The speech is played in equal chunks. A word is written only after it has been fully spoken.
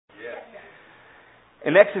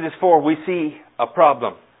In Exodus 4, we see a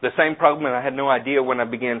problem. The same problem, and I had no idea when I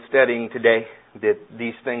began studying today that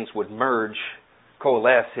these things would merge,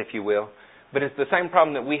 coalesce, if you will. But it's the same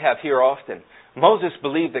problem that we have here often. Moses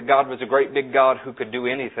believed that God was a great big God who could do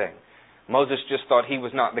anything. Moses just thought he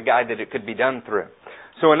was not the guy that it could be done through.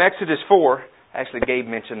 So in Exodus 4, actually Gabe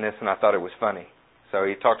mentioned this and I thought it was funny. So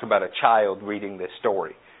he talked about a child reading this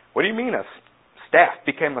story. What do you mean a staff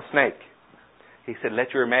became a snake? He said,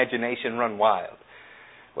 let your imagination run wild.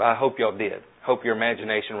 Well, I hope y'all did. Hope your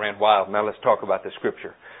imagination ran wild. Now let's talk about the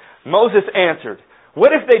scripture. Moses answered,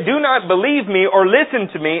 what if they do not believe me or listen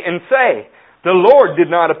to me and say, the Lord did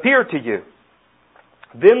not appear to you?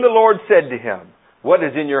 Then the Lord said to him, what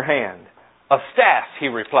is in your hand? A staff, he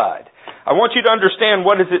replied. I want you to understand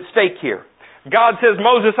what is at stake here. God says,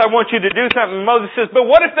 Moses, I want you to do something. Moses says, but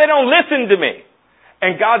what if they don't listen to me?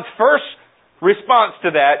 And God's first response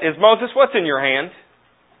to that is, Moses, what's in your hand?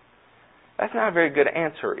 That's not a very good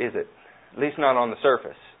answer, is it? At least not on the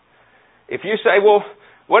surface. If you say, well,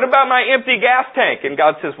 what about my empty gas tank? And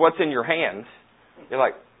God says, what's in your hand? You're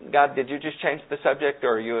like, God, did you just change the subject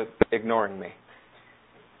or are you ignoring me?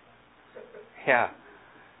 Yeah.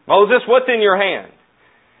 Moses, what's in your hand?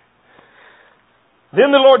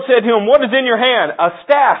 Then the Lord said to him, what is in your hand? A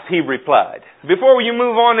staff, he replied. Before you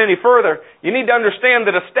move on any further, you need to understand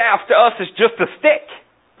that a staff to us is just a stick,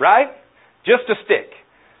 right? Just a stick.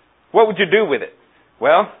 What would you do with it?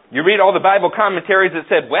 Well, you read all the Bible commentaries that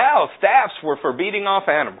said, well, staffs were for beating off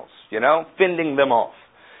animals, fending them off.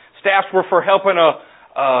 Staffs were for helping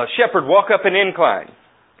a shepherd walk up an incline.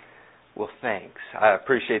 Well, thanks. I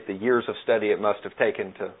appreciate the years of study it must have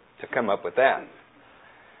taken to come up with that.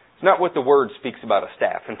 It's not what the Word speaks about a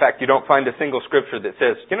staff. In fact, you don't find a single scripture that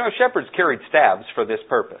says, shepherds carried staves for this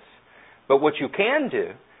purpose. But what you can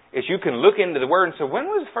do is you can look into the Word and say, when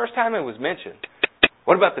was the first time it was mentioned?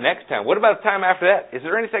 What about the next time? What about the time after that? Is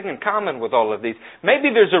there anything in common with all of these? Maybe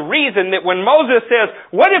there's a reason that when Moses says,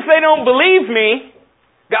 what if they don't believe me?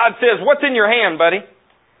 God says, what's in your hand, buddy?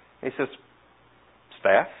 He says,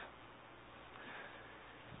 staff.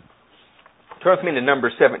 Turn with me to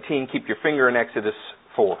Numbers 17. Keep your finger in Exodus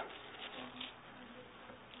 4.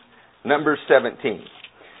 Numbers 17.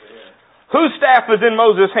 Whose staff is in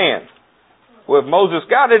Moses' hand? Well, if Moses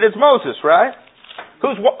got it, it's Moses, right?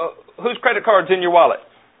 Whose credit card's in your wallet?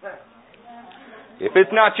 If it's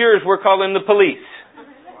not yours, we're calling the police.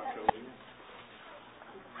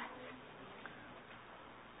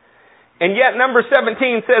 And yet number 17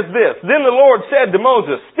 says this. Then the Lord said to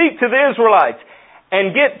Moses, speak to the Israelites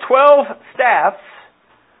and get 12 staffs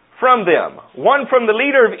from them, one from the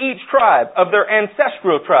leader of each tribe, of their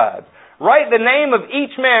ancestral tribe. Write the name of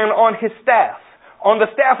each man on his staff. On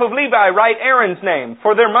the staff of Levi, write Aaron's name,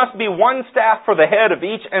 for there must be one staff for the head of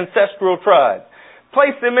each ancestral tribe.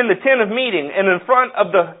 Place them in the tent of meeting and in front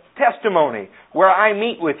of the testimony where I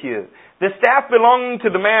meet with you. The staff belonging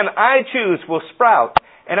to the man I choose will sprout,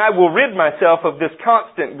 and I will rid myself of this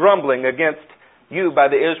constant grumbling against you by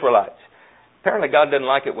the Israelites. Apparently God doesn't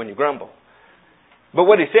like it when you grumble. But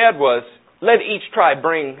what he said was, let each tribe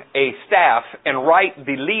bring a staff and write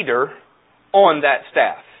the leader on that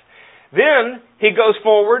staff. Then he goes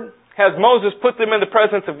forward, has Moses put them in the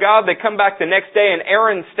presence of God. They come back the next day, and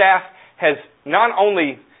Aaron's staff has not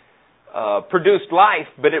only produced life,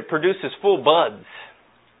 but it produces full buds.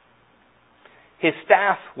 His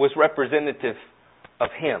staff was representative of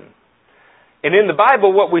him. And in the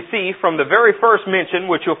Bible, what we see from the very first mention,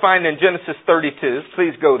 which you'll find in Genesis 32,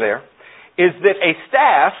 please go there, is that a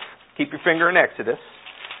staff, keep your finger in Exodus,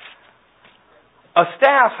 a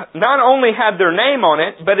staff not only had their name on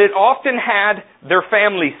it, but it often had their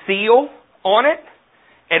family seal on it.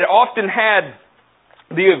 It often had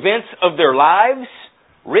the events of their lives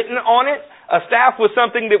written on it. A staff was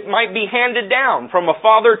something that might be handed down from a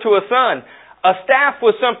father to a son. A staff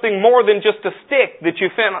was something more than just a stick that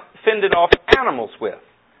you fended off animals with.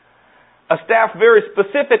 A staff very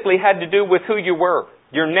specifically had to do with who you were,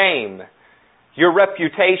 your name, your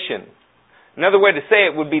reputation. Another way to say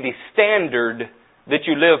it would be the standard that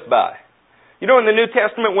you live by. In the New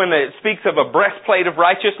Testament when it speaks of a breastplate of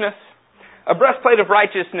righteousness, a breastplate of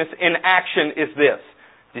righteousness in action is this.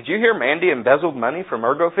 Did you hear Mandy embezzled money from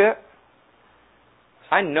ErgoFit?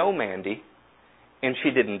 I know Mandy, and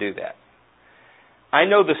she didn't do that. I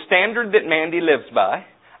know the standard that Mandy lives by.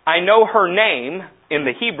 I know her name in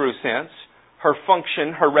the Hebrew sense, her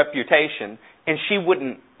function, her reputation, and she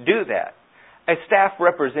wouldn't do that. A staff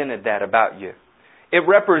represented that about you. It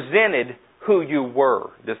represented who you were.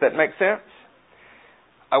 Does that make sense?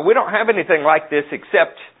 We don't have anything like this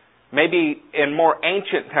except maybe in more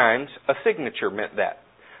ancient times, a signature meant that.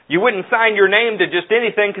 You wouldn't sign your name to just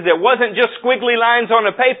anything because it wasn't just squiggly lines on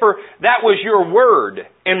a paper. That was your word.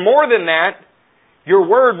 And more than that, your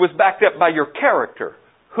word was backed up by your character,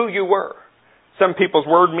 who you were. Some people's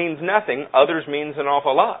word means nothing. Others means an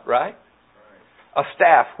awful lot, right? A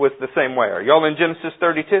staff was the same way. Are y'all in Genesis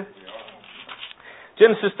 32?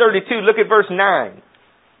 Genesis 32, look at verse 9.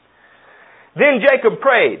 Then Jacob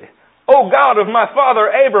prayed, O God of my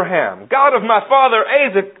father Abraham, God of my father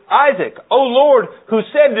Isaac, O Lord, who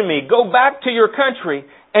said to me, go back to your country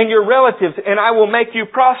and your relatives, and I will make you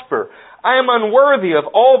prosper. I am unworthy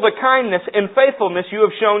of all the kindness and faithfulness you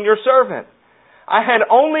have shown your servant. I had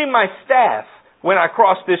only my staff when I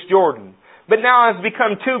crossed this Jordan, but now I've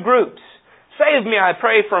become two groups. Save me, I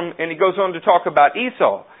pray, from, and he goes on to talk about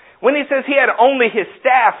Esau. When he says he had only his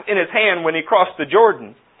staff in his hand when he crossed the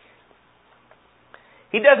Jordan,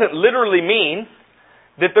 he doesn't literally mean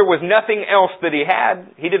that there was nothing else that he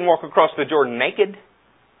had. He didn't walk across the Jordan naked.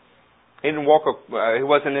 He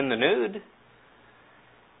wasn't in the nude.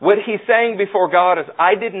 What he's saying before God is,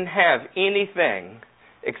 I didn't have anything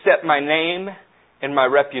except my name and my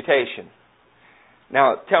reputation.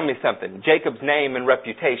 Now, tell me something. Jacob's name and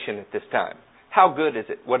reputation at this time. How good is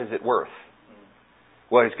it? What is it worth?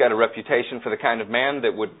 Well, he's got a reputation for the kind of man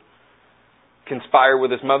that would conspire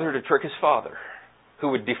with his mother to trick his father, who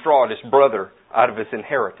would defraud his brother out of his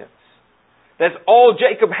inheritance. That's all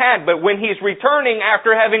Jacob had. But when he's returning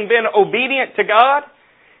after having been obedient to God,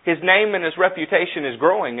 his name and his reputation is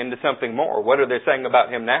growing into something more. What are they saying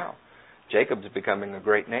about him now? Jacob's becoming a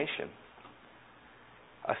great nation.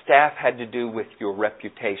 A staff had to do with your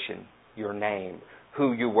reputation, your name,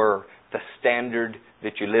 who you were, the standard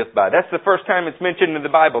that you live by. That's the first time it's mentioned in the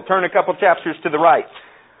Bible. Turn a couple chapters to the right.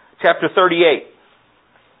 Chapter 38.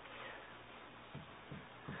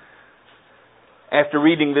 After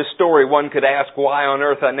reading this story, one could ask why on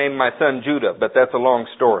earth I named my son Judah, but that's a long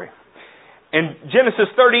story. In Genesis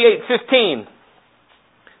 38:15,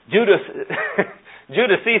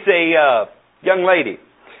 Judah sees a young lady.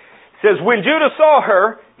 It says, when Judah saw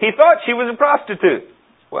her, he thought she was a prostitute.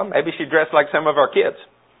 Well, maybe she dressed like some of our kids.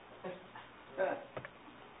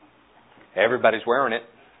 Everybody's wearing it,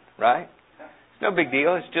 right? It's no big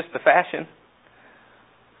deal. It's just the fashion.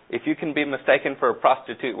 If you can be mistaken for a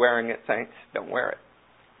prostitute wearing it, saints, don't wear it.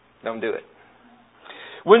 Don't do it.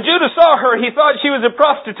 When Judah saw her, he thought she was a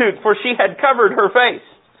prostitute, for she had covered her face.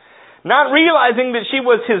 Not realizing that she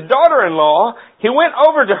was his daughter-in-law, he went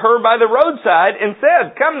over to her by the roadside and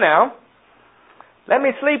said, come now, let me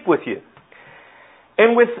sleep with you.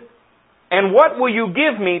 And what will you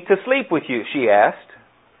give me to sleep with you? She asked.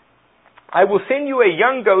 I will send you a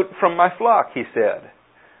young goat from my flock, he said.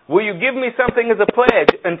 Will you give me something as a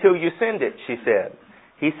pledge until you send it? She said.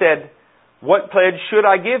 He said, what pledge should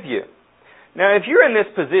I give you? Now, if you're in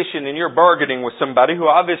this position and you're bargaining with somebody who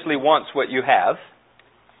obviously wants what you have,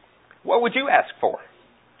 what would you ask for?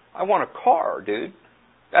 I want a car, dude.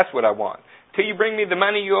 That's what I want. Till you bring me the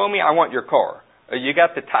money you owe me, I want your car. You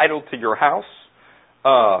got the title to your house?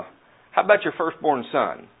 How about your firstborn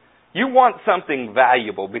son? You want something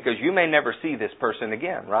valuable because you may never see this person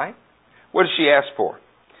again, right? What does she ask for?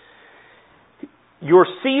 Your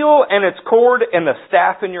seal and its cord and the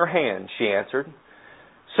staff in your hand, she answered.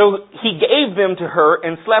 So he gave them to her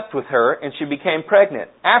and slept with her, and she became pregnant.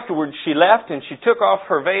 Afterwards she left, and she took off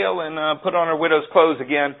her veil and put on her widow's clothes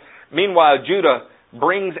again. Meanwhile, Judah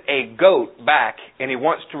brings a goat back, and he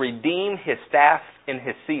wants to redeem his staff and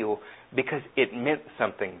his seal because it meant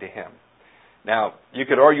something to him. Now, you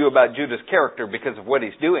could argue about Judah's character because of what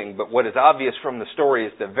he's doing, but what is obvious from the story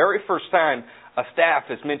is the very first time a staff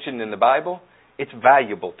is mentioned in the Bible, it's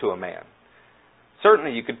valuable to a man.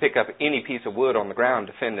 Certainly you could pick up any piece of wood on the ground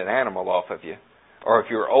to fend an animal off of you, or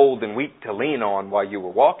if you're old and weak to lean on while you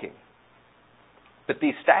were walking. But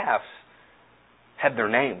these staffs had their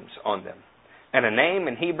names on them. And a name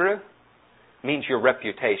in Hebrew means your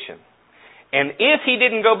reputation. And if he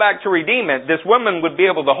didn't go back to redeem it, this woman would be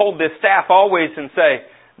able to hold this staff always and say,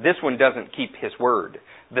 this one doesn't keep his word.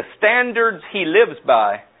 The standards he lives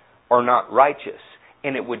by are not righteous.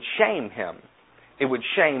 And it would shame him. It would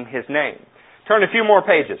shame his name. Turn a few more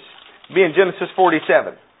pages. Be in Genesis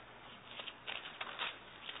 47.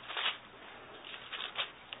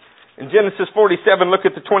 In Genesis 47, look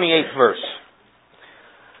at the 28th verse.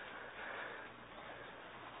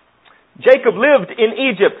 Jacob lived in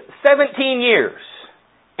Egypt 17 years,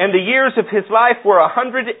 and the years of his life were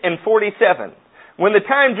 147. When the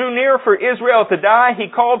time drew near for Israel to die,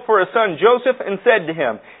 he called for his son Joseph and said to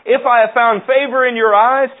him, if I have found favor in your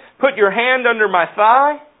eyes, put your hand under my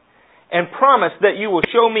thigh and promise that you will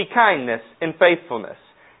show me kindness and faithfulness.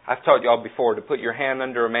 I've taught you all before to put your hand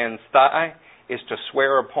under a man's thigh is to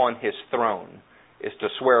swear upon his throne, is to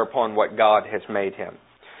swear upon what God has made him.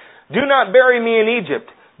 Do not bury me in Egypt,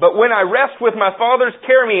 but when I rest with my fathers,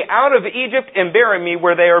 carry me out of Egypt and bury me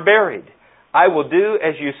where they are buried. I will do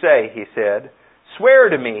as you say, he said. Swear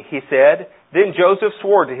to me, he said. Then Joseph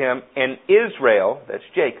swore to him, and Israel, that's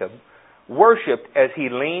Jacob, worshipped as he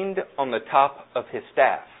leaned on the top of his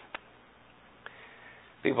staff.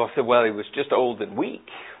 People said, well, he was just old and weak.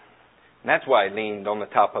 And that's why he leaned on the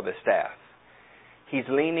top of his staff. He's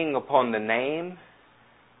leaning upon the name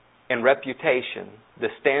and reputation, the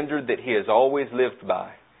standard that he has always lived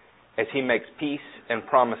by, as he makes peace and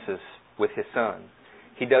promises with his son.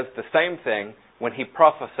 He does the same thing when he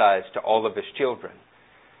prophesies to all of his children.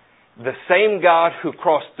 The same God who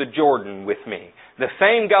crossed the Jordan with me, the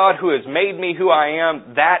same God who has made me who I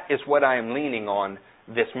am, that is what I am leaning on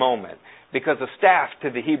this moment. Because a staff to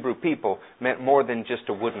the Hebrew people meant more than just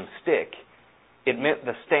a wooden stick. It meant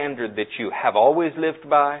the standard that you have always lived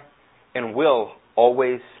by and will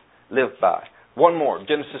always live by. One more,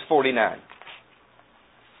 Genesis 49.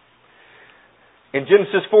 In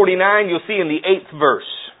Genesis 49, you'll see in the 8th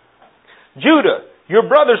verse, Judah, your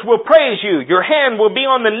brothers will praise you. Your hand will be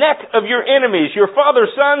on the neck of your enemies. Your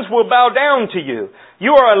father's sons will bow down to you.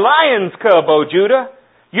 You are a lion's cub, O Judah.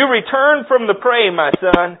 You return from the prey, my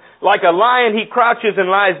son. Like a lion he crouches and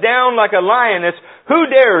lies down, like a lioness. Who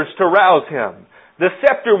dares to rouse him? The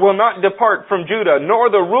scepter will not depart from Judah, nor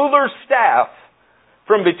the ruler's staff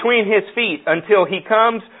from between his feet until he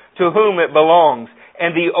comes to whom it belongs.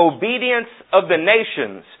 And the obedience of the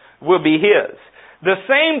nations will be his. The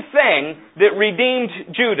same thing that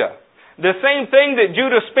redeemed Judah, the same thing that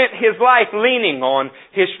Judah spent his life leaning on,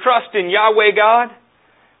 his trust in Yahweh God,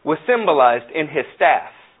 was symbolized in his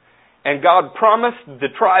staff. And God promised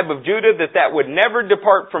the tribe of Judah that would never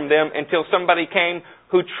depart from them until somebody came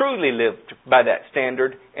who truly lived by that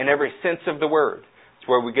standard in every sense of the word. It's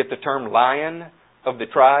where we get the term Lion of the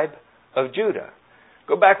tribe of Judah.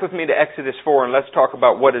 Go back with me to Exodus 4 and let's talk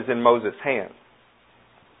about what is in Moses' hand.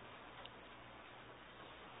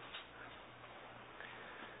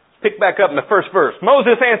 Pick back up in the first verse.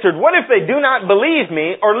 Moses answered, what if they do not believe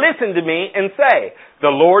me or listen to me and say, the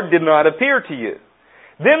Lord did not appear to you?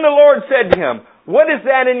 Then the Lord said to him, what is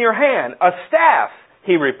that in your hand? A staff,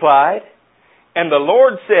 he replied. And the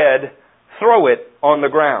Lord said, throw it on the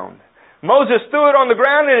ground. Moses threw it on the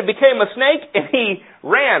ground and it became a snake and he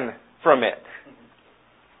ran from it.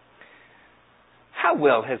 How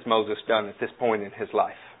well has Moses done at this point in his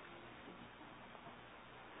life?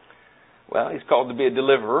 Well, he's called to be a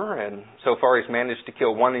deliverer, and so far he's managed to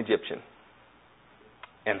kill one Egyptian.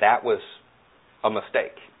 And that was a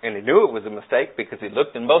mistake. And he knew it was a mistake because he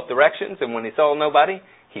looked in both directions, and when he saw nobody,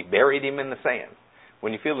 he buried him in the sand.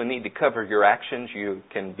 When you feel the need to cover your actions, you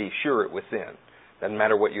can be sure it was sin. Doesn't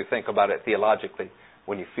matter what you think about it theologically.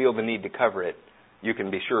 When you feel the need to cover it, you can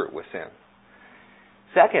be sure it was sin.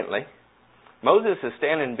 Secondly, Moses is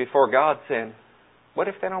standing before God saying, what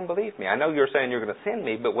if they don't believe me? I know you're saying you're going to send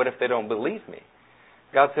me, but what if they don't believe me?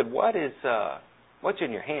 God said, what's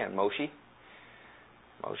in your hand, Moshe?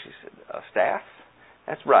 Moshe said, a staff?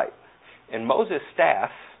 That's right. And Moses' staff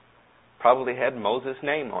probably had Moses'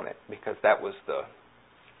 name on it because that was the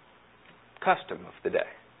custom of the day.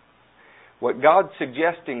 What God's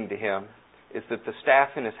suggesting to him is that the staff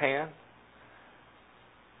in his hand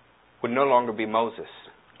would no longer be Moses.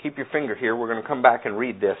 Keep your finger here. We're going to come back and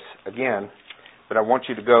read this again. But I want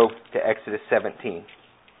you to go to Exodus 17.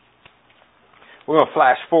 We're going to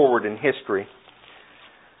flash forward in history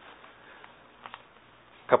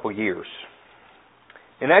a couple years.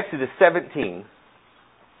 In Exodus 17,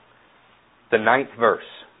 the 9th verse,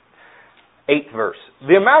 8th verse.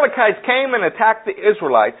 The Amalekites came and attacked the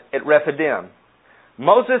Israelites at Rephidim.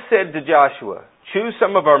 Moses said to Joshua, choose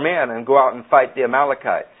some of our men and go out and fight the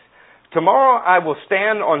Amalekites. Tomorrow I will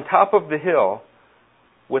stand on top of the hill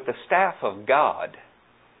with the staff of God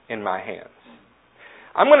in my hands.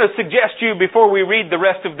 I'm going to suggest to you before we read the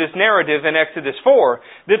rest of this narrative in Exodus 4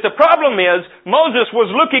 that the problem is Moses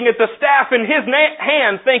was looking at the staff in his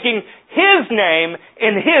hand thinking his name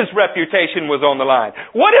and his reputation was on the line.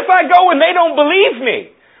 What if I go and they don't believe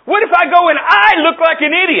me? What if I go and I look like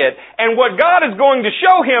an idiot? And what God is going to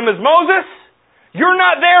show him is, Moses, you're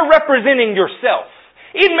not there representing yourself.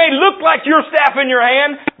 It may look like your staff in your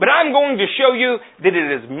hand, but I'm going to show you that it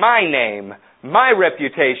is my name, my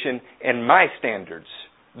reputation, and my standards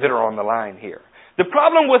that are on the line here. The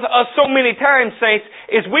problem with us so many times, saints,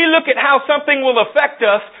 is we look at how something will affect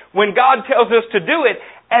us when God tells us to do it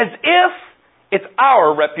as if it's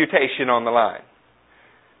our reputation on the line.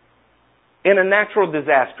 In a natural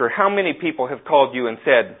disaster, how many people have called you and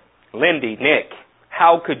said, Lindy, Nick,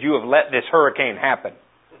 how could you have let this hurricane happen?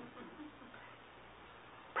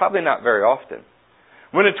 Probably not very often.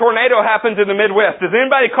 When a tornado happens in the Midwest, does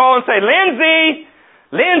anybody call and say,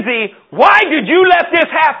 Lindsay, why did you let this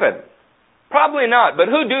happen? Probably not, but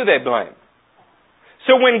who do they blame?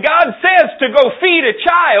 So when God says to go feed a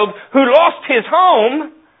child who lost his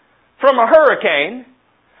home from a hurricane,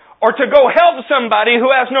 or to go help somebody who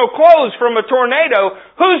has no clothes from a tornado,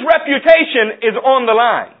 whose reputation is on the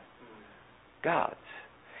line? God's.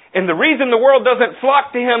 And the reason the world doesn't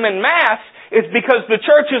flock to Him en masse is because the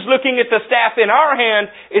church is looking at the staff in our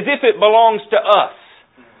hand as if it belongs to us.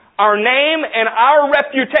 Our name and our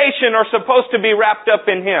reputation are supposed to be wrapped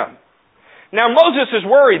up in Him. Now Moses is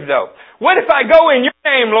worried though. What if I go in your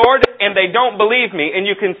name, Lord, and they don't believe me? And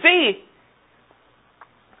you can see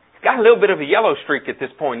he's got a little bit of a yellow streak at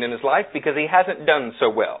this point in his life because he hasn't done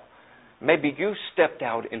so well. Maybe you stepped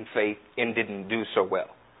out in faith and didn't do so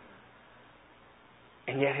well.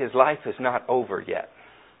 And yet his life is not over yet.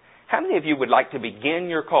 How many of you would like to begin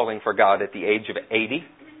your calling for God at the age of 80?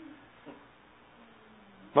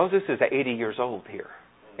 Moses is 80 years old here.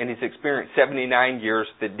 And he's experienced 79 years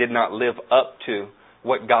that did not live up to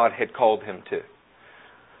what God had called him to.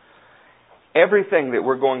 Everything that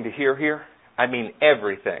we're going to hear here, I mean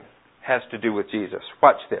everything, has to do with Jesus.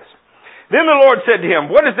 Watch this. Then the Lord said to him,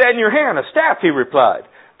 "What is that in your hand?" "A staff," he replied.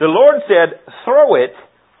 The Lord said, "Throw it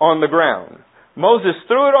on the ground." Moses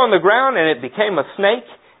threw it on the ground, and it became a snake,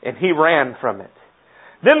 and he ran from it.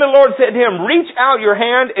 Then the Lord said to him, "Reach out your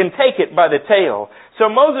hand and take it by the tail." So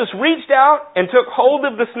Moses reached out and took hold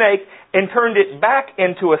of the snake and turned it back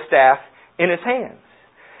into a staff in his hands.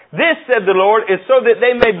 "This," said the Lord, "is so that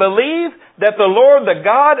they may believe that the Lord, the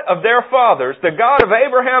God of their fathers, the God of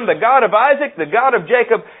Abraham, the God of Isaac, the God of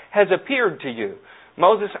Jacob, has appeared to you."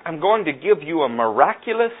 Moses, I'm going to give you a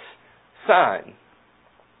miraculous sign.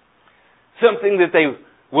 Something that they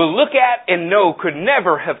will look at and know could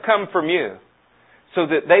never have come from you. So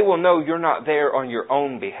that they will know you're not there on your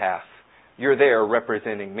own behalf. You're there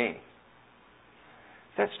representing me.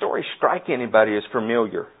 Does that story strike anybody as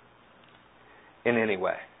familiar in any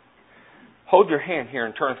way? Hold your hand here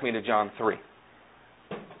and turn with me to John 3.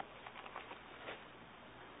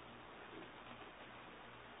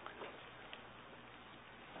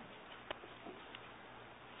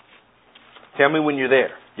 Tell me when you're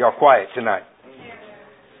there. Y'all quiet tonight.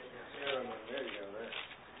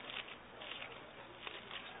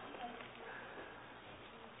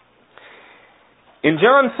 In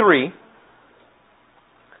John 3,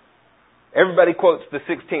 everybody quotes the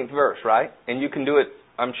 16th verse, right? And you can do it,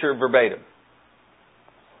 I'm sure, verbatim.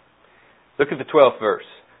 Look at the 12th verse.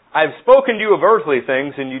 "I have spoken to you of earthly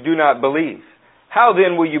things, and you do not believe. How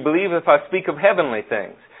then will you believe if I speak of heavenly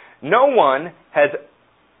things? No one has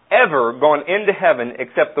ever gone into heaven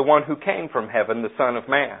except the one who came from heaven, the Son of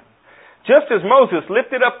Man. Just as Moses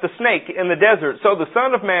lifted up the snake in the desert, so the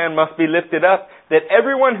Son of Man must be lifted up, that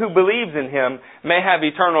everyone who believes in Him may have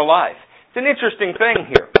eternal life." It's an interesting thing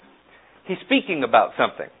here. He's speaking about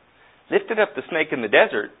something. Lifted up the snake in the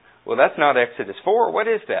desert. Well, that's not Exodus 4. What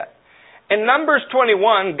is that? In Numbers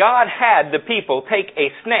 21, God had the people take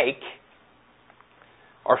a snake,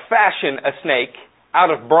 or fashion a snake,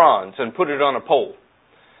 out of bronze and put it on a pole.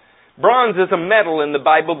 Bronze is a metal in the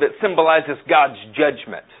Bible that symbolizes God's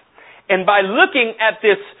judgment. And by looking at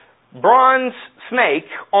this bronze snake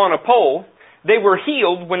on a pole, they were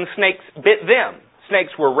healed when snakes bit them.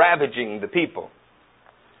 Snakes were ravaging the people.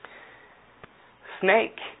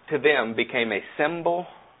 Snake to them became a symbol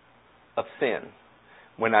of sin.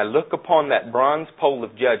 When I look upon that bronze pole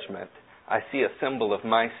of judgment, I see a symbol of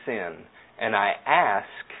my sin, and I ask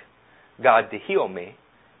God to heal me.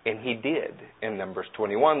 And He did in Numbers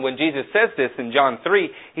 21. When Jesus says this in John 3,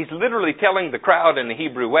 He's literally telling the crowd in the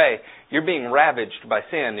Hebrew way, you're being ravaged by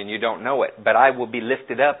sin and you don't know it. But I will be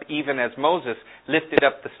lifted up even as Moses lifted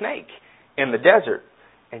up the snake in the desert.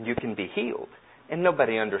 And you can be healed. And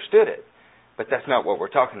nobody understood it. But that's not what we're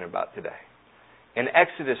talking about today. In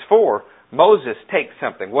Exodus 4, Moses takes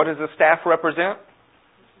something. What does the staff represent?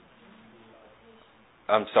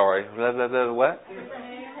 I'm sorry. What?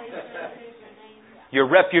 Your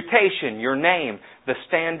reputation, your name, the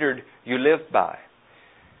standard you live by.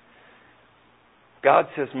 God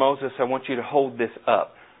says, "Moses, I want you to hold this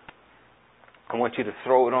up. I want you to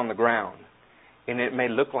throw it on the ground. And it may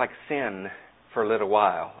look like sin for a little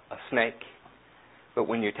while, a snake. But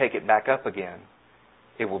when you take it back up again,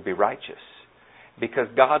 it will be righteous." Because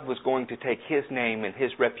God was going to take His name and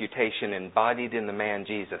His reputation embodied in the man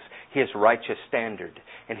Jesus, His righteous standard,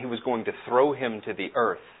 and He was going to throw Him to the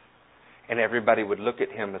earth. And everybody would look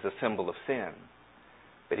at Him as a symbol of sin.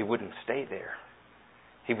 But He wouldn't stay there.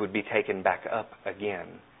 he would be taken back up again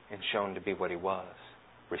and shown to be what he was,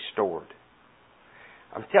 restored.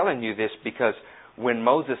 I'm telling you this because when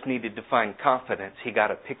Moses needed to find confidence, he got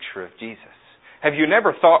a picture of Jesus. Have you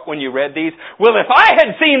never thought when you read these, well, if I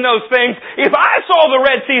had seen those things, if I saw the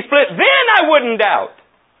Red Sea split, then I wouldn't doubt.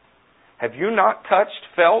 Have you not touched,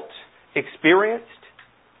 felt, experienced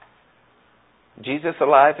Jesus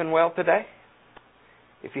alive and well today?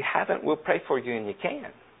 If you haven't, we'll pray for you and you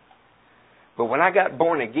can. But when I got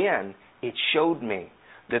born again, it showed me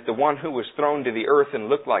that the one who was thrown to the earth and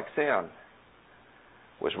looked like sin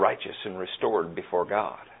was righteous and restored before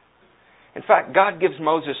God. In fact, God gives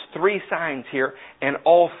Moses 3 signs here, and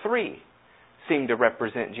all 3 seem to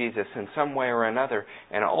represent Jesus in some way or another,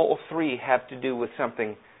 and all 3 have to do with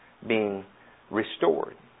something being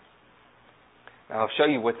restored. Now, I'll show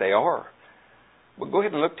you what they are. But go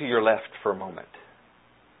ahead and look to your left for a moment.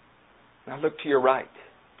 Now look to your right.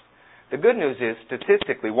 The good news is,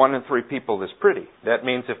 statistically, 1 in 3 people is pretty. That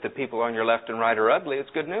means if the people on your left and right are ugly, it's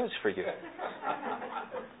good news for you.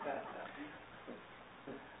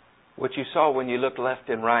 What you saw when you looked left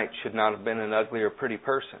and right should not have been an ugly or pretty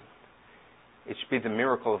person. It should be the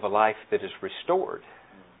miracle of a life that is restored.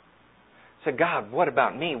 Say, God, what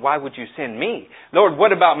about me? Why would you send me? Lord,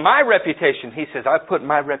 what about my reputation? He says, I put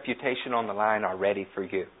my reputation on the line already for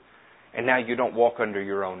you. And now you don't walk under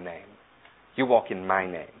your own name. You walk in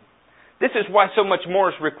my name. This is why so much more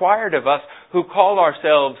is required of us who call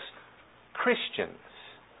ourselves Christians.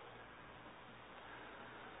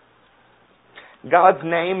 God's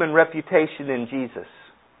name and reputation in Jesus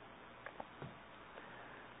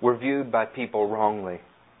were viewed by people wrongly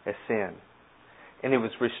as sin. And it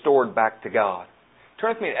was restored back to God.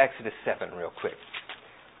 Turn with me to Exodus 7 real quick.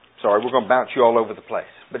 Sorry, we're going to bounce you all over the place.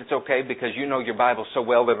 But it's okay because you know your Bible so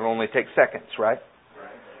well that it'll only take seconds, right?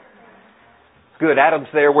 Good. Adam's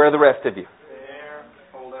there. Where are the rest of you? There.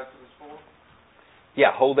 Hold Exodus 4. Yeah,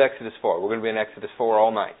 hold Exodus 4. We're going to be in Exodus 4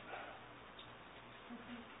 all night.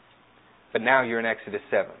 But now you're in Exodus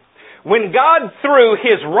 7. When God threw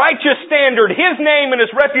His righteous standard, His name and His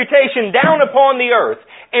reputation down upon the earth,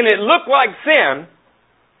 and it looked like sin,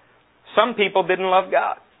 some people didn't love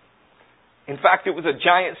God. In fact, it was a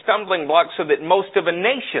giant stumbling block so that most of a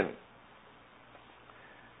nation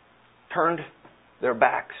turned their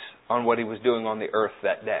backs on what He was doing on the earth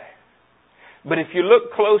that day. But if you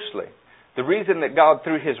look closely, the reason that God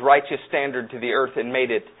threw His righteous standard to the earth and made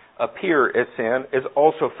it appear as sin is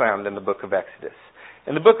also found in the book of Exodus.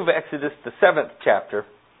 In the book of Exodus, the 7th chapter,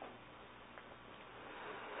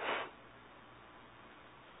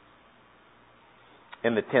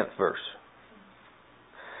 in the 10th verse.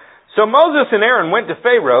 So Moses and Aaron went to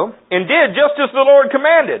Pharaoh and did just as the Lord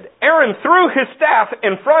commanded. Aaron threw his staff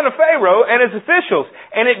in front of Pharaoh and his officials,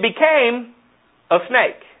 and it became a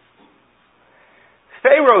snake.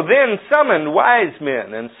 Pharaoh then summoned wise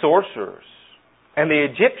men and sorcerers, and the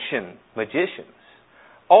Egyptian magicians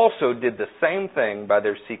also did the same thing by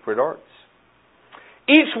their secret arts.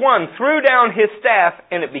 Each one threw down his staff,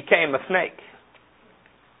 and it became a snake.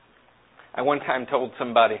 I one time told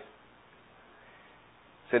somebody,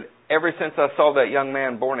 said, ever since I saw that young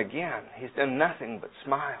man born again, he's done nothing but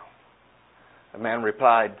smile. The man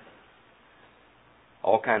replied,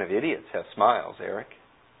 all kind of idiots have smiles, Eric.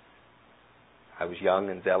 I was young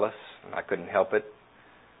and zealous, and I couldn't help it.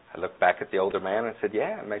 I looked back at the older man and said,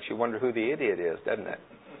 yeah, it makes you wonder who the idiot is, doesn't it?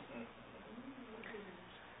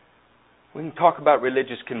 We can talk about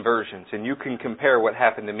religious conversions, and you can compare what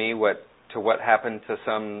happened to me to what happened to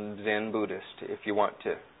some Zen Buddhist, if you want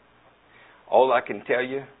to. All I can tell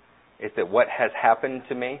you is that what has happened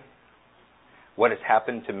to me, what has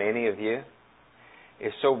happened to many of you,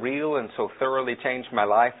 is so real and so thoroughly changed my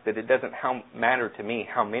life that it doesn't matter to me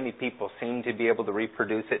how many people seem to be able to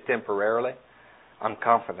reproduce it temporarily. I'm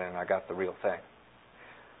confident I got the real thing.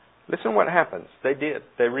 Listen what happens. They did.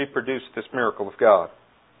 They reproduced this miracle of God.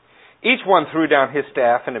 Each one threw down his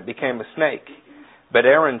staff and it became a snake. But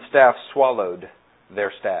Aaron's staff swallowed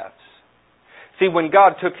their staffs. See, when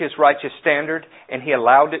God took His righteous standard and He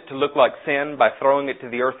allowed it to look like sin by throwing it to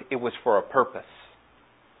the earth, it was for a purpose.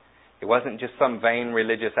 It wasn't just some vain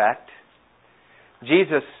religious act.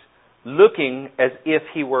 Jesus, looking as if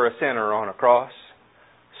He were a sinner on a cross,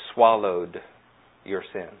 swallowed your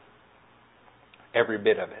sin. Every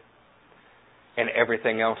bit of it. And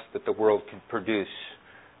everything else that the world could produce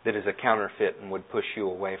that is a counterfeit and would push you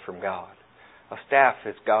away from God. A staff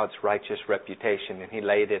is God's righteous reputation, and He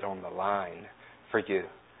laid it on the line for you.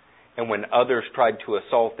 And when others tried to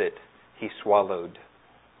assault it, He swallowed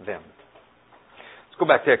them. Let's go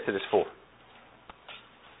back to Exodus 4.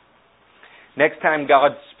 Next time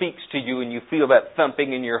God speaks to you and you feel that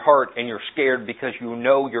thumping in your heart and you're scared because you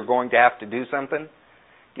know you're going to have to do something,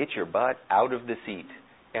 get your butt out of the seat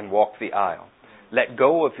and walk the aisle. Let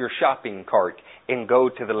go of your shopping cart and go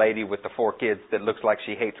to the lady with the 4 kids that looks like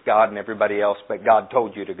she hates God and everybody else, but God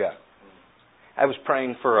told you to go. I was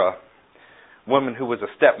praying for a woman who was a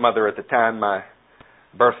stepmother at the time. My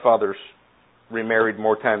birth father's remarried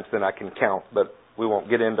more times than I can count, but we won't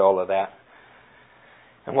get into all of that.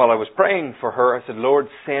 And while I was praying for her, I said, Lord,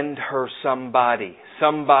 send her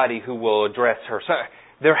somebody who will address her. So,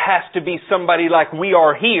 there has to be somebody like we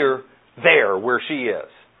are here, there, where she is.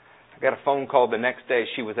 I got a phone call the next day.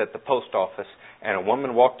 She was at the post office, and a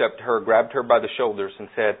woman walked up to her, grabbed her by the shoulders, and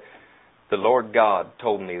said, the Lord God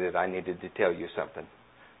told me that I needed to tell you something.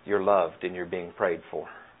 You're loved and you're being prayed for.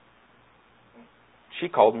 She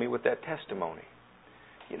called me with that testimony.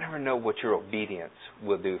 You never know what your obedience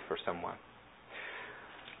will do for someone.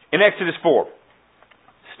 In Exodus 4,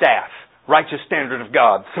 staff, righteous standard of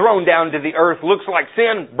God, thrown down to the earth, looks like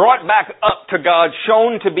sin, brought back up to God,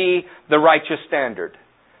 shown to be the righteous standard.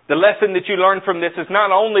 The lesson that you learn from this is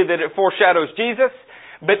not only that it foreshadows Jesus,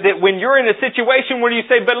 but that when you're in a situation where you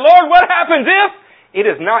say, but Lord, what happens if? It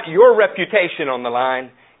is not your reputation on the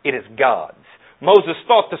line, it is God's. Moses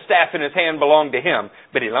thought the staff in his hand belonged to him,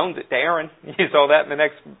 but he loaned it to Aaron. You saw that in the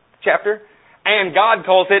next chapter. And God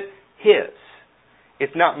calls it His.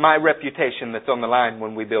 It's not my reputation that's on the line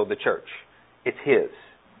when we build the church. It's His.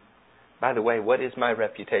 By the way, what is my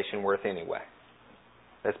reputation worth anyway?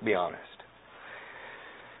 Let's be honest.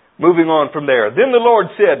 Moving on from there. Then the Lord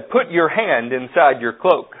said, put your hand inside your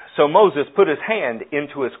cloak. So Moses put his hand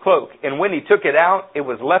into his cloak, and when he took it out, it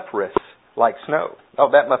was leprous like snow. Oh,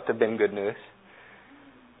 that must have been good news.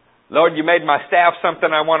 Lord, you made my staff something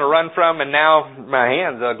I want to run from, and now my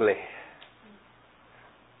hand's ugly.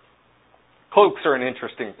 Cloaks are an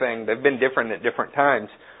interesting thing. They've been different at different times.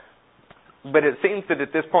 But it seems that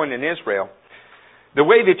at this point in Israel, the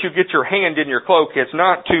way that you get your hand in your cloak is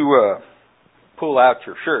not to pull out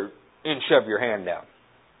your shirt and shove your hand down.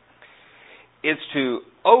 It's to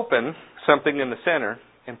open something in the center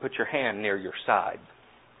and put your hand near your side.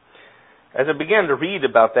 As I began to read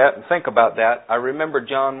about that and think about that, I remember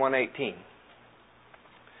John 1:18.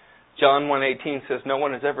 John 1:18 says, no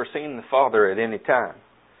one has ever seen the Father at any time,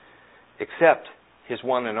 except His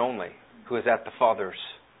one and only, who is at the Father's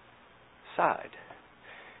side.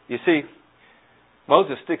 You see,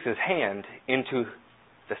 Moses sticks his hand into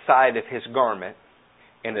the side of his garment,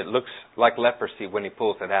 and it looks like leprosy when he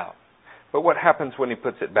pulls it out. But what happens when he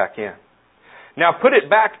puts it back in? Now put it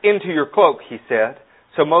back into your cloak, he said.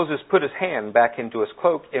 So Moses put his hand back into his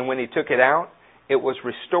cloak, and when he took it out, it was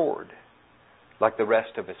restored like the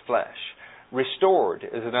rest of his flesh. Restored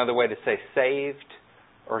is another way to say saved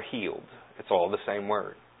or healed. It's all the same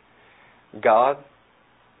word. God,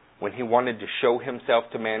 when He wanted to show Himself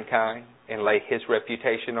to mankind and lay His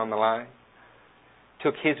reputation on the line,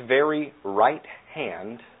 took His very right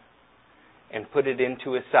hand and put it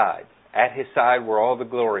into His side, at His side where all the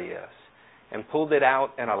glory is, and pulled it out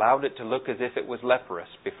and allowed it to look as if it was leprous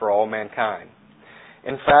before all mankind.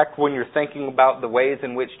 In fact, when you're thinking about the ways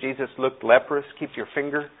in which Jesus looked leprous, keep your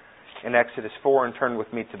finger in Exodus 4 and turn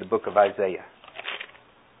with me to the book of Isaiah.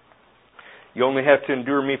 You only have to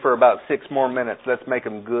endure me for about 6 more minutes. Let's make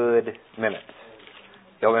them good minutes.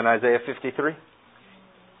 Go in Isaiah 53.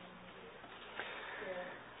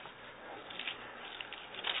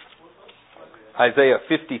 Isaiah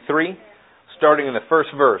 53, starting in the first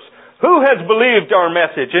verse. Who has believed our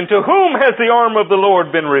message, and to whom has the arm of the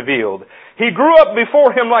Lord been revealed? He grew up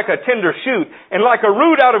before Him like a tender shoot, and like a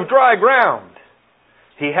root out of dry ground.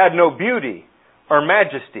 He had no beauty or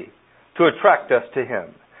majesty to attract us to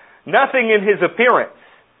Him. Nothing in His appearance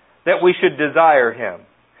that we should desire Him.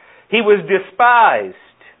 He was despised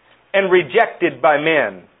and rejected by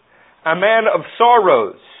men, a man of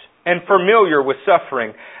sorrows and familiar with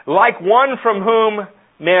suffering, like one from whom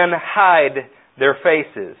men hide their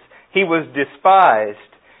faces. He was despised,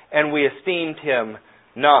 and we esteemed Him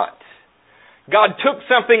not. God took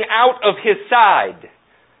something out of His side,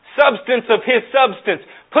 substance of His substance,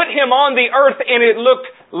 put Him on the earth, and it looked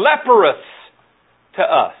leprous to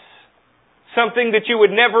us. Something that you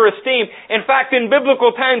would never esteem. In fact, in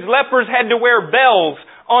biblical times, lepers had to wear bells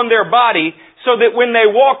on their body so that when they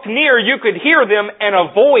walked near, you could hear them and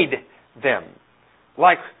avoid them.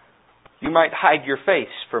 Like you might hide your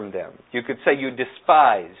face from them. You could say you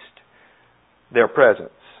despised their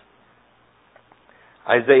presence.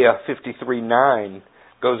 Isaiah 53:9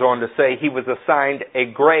 goes on to say He was assigned a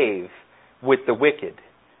grave with the wicked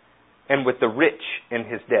and with the rich in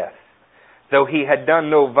His death. though he had done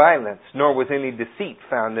no violence, nor was any deceit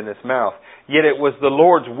found in his mouth. Yet it was the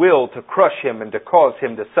Lord's will to crush him and to cause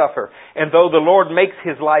him to suffer. And though the Lord makes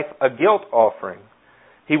his life a guilt offering,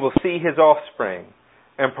 he will see his offspring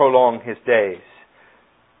and prolong his days.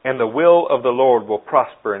 And the will of the Lord will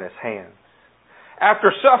prosper in his hands.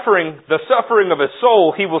 After suffering the suffering of his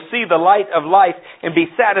soul, he will see the light of life and be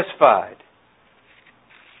satisfied.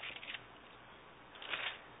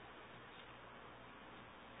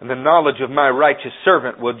 And the knowledge of my righteous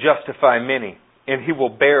servant will justify many, and he will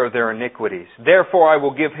bear their iniquities. Therefore I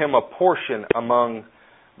will give him a portion among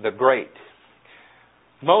the great.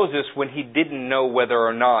 Moses, when he didn't know whether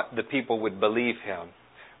or not the people would believe him,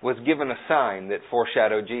 was given a sign that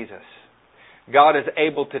foreshadowed Jesus. God is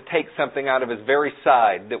able to take something out of his very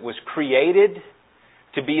side that was created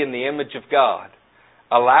to be in the image of God,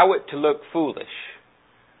 allow it to look foolish,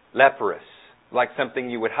 leprous, like something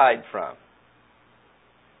you would hide from.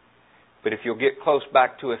 But if you'll get close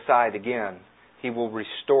back to his side again, he will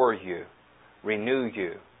restore you, renew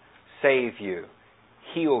you, save you,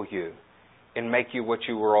 heal you, and make you what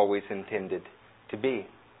you were always intended to be.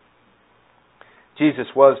 Jesus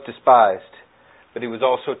was despised, but he was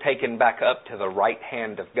also taken back up to the right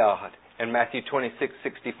hand of God. And Matthew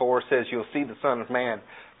 26:64 says, you'll see the Son of Man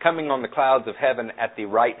coming on the clouds of heaven at the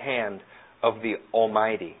right hand of the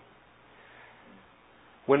Almighty.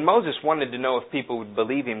 When Moses wanted to know if people would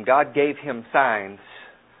believe him, God gave him signs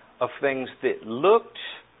of things that looked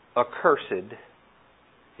accursed,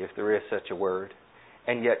 if there is such a word,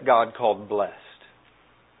 and yet God called blessed.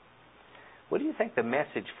 What do you think the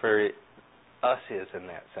message for us is in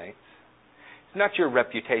that, saints? It's not your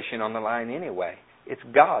reputation on the line anyway. It's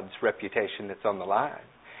God's reputation that's on the line.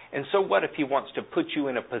 And so what if he wants to put you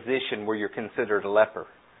in a position where you're considered a leper?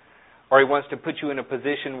 Or he wants to put you in a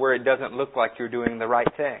position where it doesn't look like you're doing the right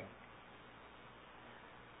thing?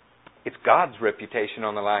 It's God's reputation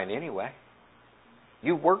on the line anyway.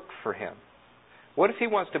 You work for him. What if he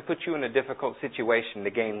wants to put you in a difficult situation to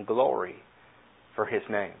gain glory for his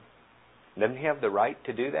name? Doesn't he have the right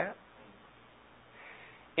to do that?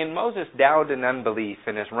 In Moses' doubt and unbelief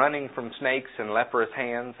and his running from snakes and leprous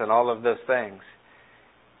hands and all of those things,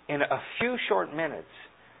 in a few short minutes,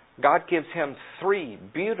 God gives him 3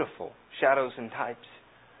 beautiful shadows and types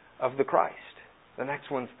of the Christ. The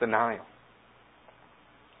next one's the Nile.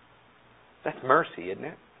 That's mercy, isn't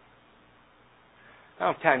it? I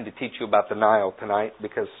don't have time to teach you about the Nile tonight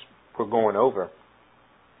because we're going over.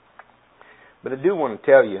 But I do want to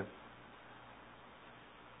tell you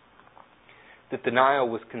that the Nile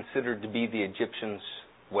was considered to be the Egyptians'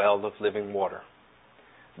 well of living water,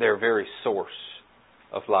 their very source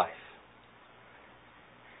of life.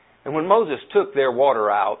 And when Moses took their water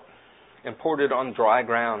out and poured it on dry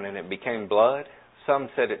ground and it became blood, some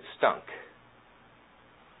said it stunk.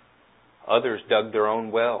 Others dug their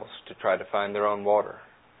own wells to try to find their own water.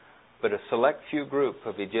 But a select few group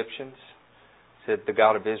of Egyptians said the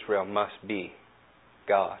God of Israel must be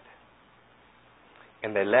God.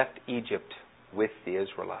 And they left Egypt with the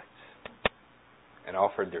Israelites and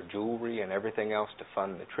offered their jewelry and everything else to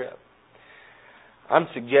fund the trip. I'm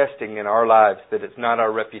suggesting in our lives that it's not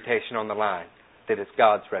our reputation on the line, that it's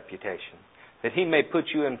God's reputation. That he may put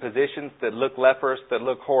you in positions that look leprous, that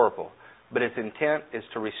look horrible, but his intent is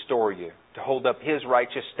to restore you, to hold up his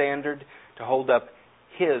righteous standard, to hold up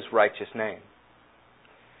his righteous name.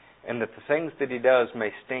 And that the things that he does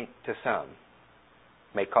may stink to some,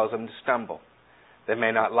 may cause them to stumble. They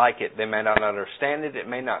may not like it, they may not understand it, it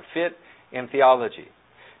may not fit in theology.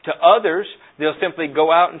 To others, they'll simply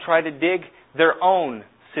go out and try to dig their own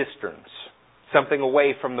cisterns, something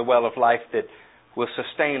away from the well of life that will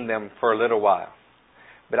sustain them for a little while.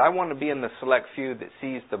 But I want to be in the select few that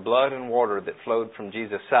sees the blood and water that flowed from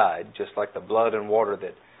Jesus' side, just like the blood and water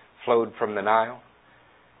that flowed from the Nile,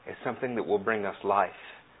 as something that will bring us life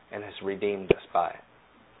and has redeemed us by it.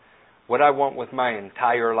 What I want with my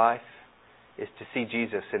entire life is to see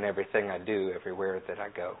Jesus in everything I do, everywhere that I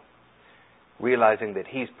go, realizing that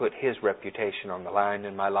he's put his reputation on the line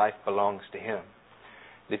and my life belongs to him.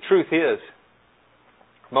 The truth is,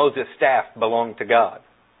 Moses' staff belonged to God,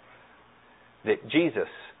 that Jesus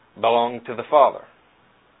belonged to the Father,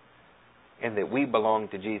 and that we belong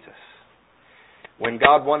to Jesus. When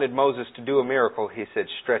God wanted Moses to do a miracle, he said,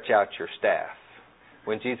 stretch out your staff.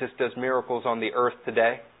 When Jesus does miracles on the earth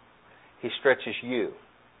today, he stretches you,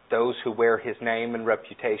 those who wear his name and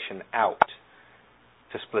reputation, out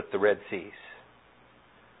to split the Red Seas,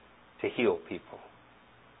 to heal people,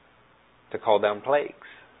 to call down plagues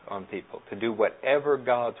on people, to do whatever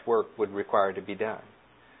God's work would require to be done.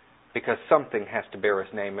 Because something has to bear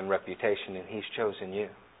his name and reputation, and he's chosen you.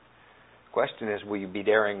 Question is, will you be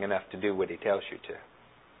daring enough to do what He tells you to?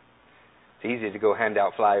 It's easy to go hand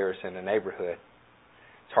out flyers in a neighborhood.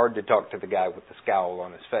 It's hard to talk to the guy with the scowl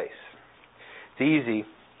on his face. It's easy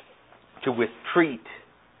to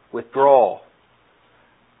withdraw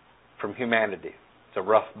from humanity. It's a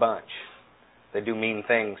rough bunch. They do mean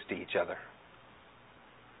things to each other.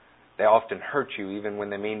 They often hurt you even when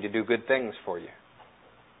they mean to do good things for you.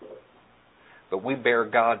 But we bear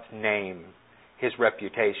God's name, His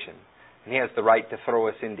reputation, and He has the right to throw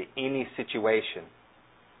us into any situation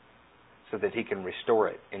so that He can restore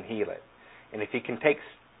it and heal it. And if He can take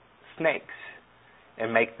snakes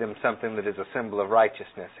and make them something that is a symbol of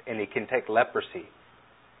righteousness, and He can take leprosy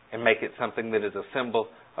and make it something that is a symbol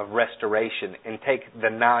of restoration, and take the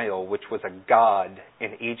Nile, which was a god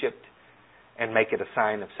in Egypt, and make it a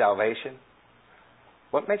sign of salvation,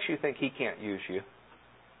 what makes you think He can't use you?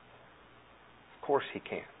 Of course He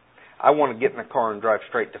can. I want to get in a car and drive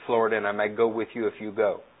straight to Florida, and I may go with you if you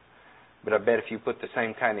go. But I bet if you put the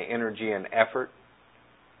same kind of energy and effort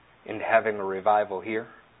into having a revival here,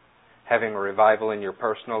 having a revival in your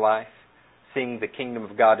personal life, seeing the kingdom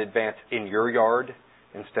of God advance in your yard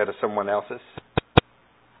instead of someone else's,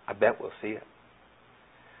 I bet we'll see it.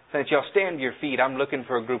 Saints, y'all stand to your feet. I'm looking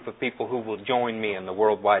for a group of people who will join me in the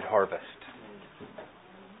worldwide harvest.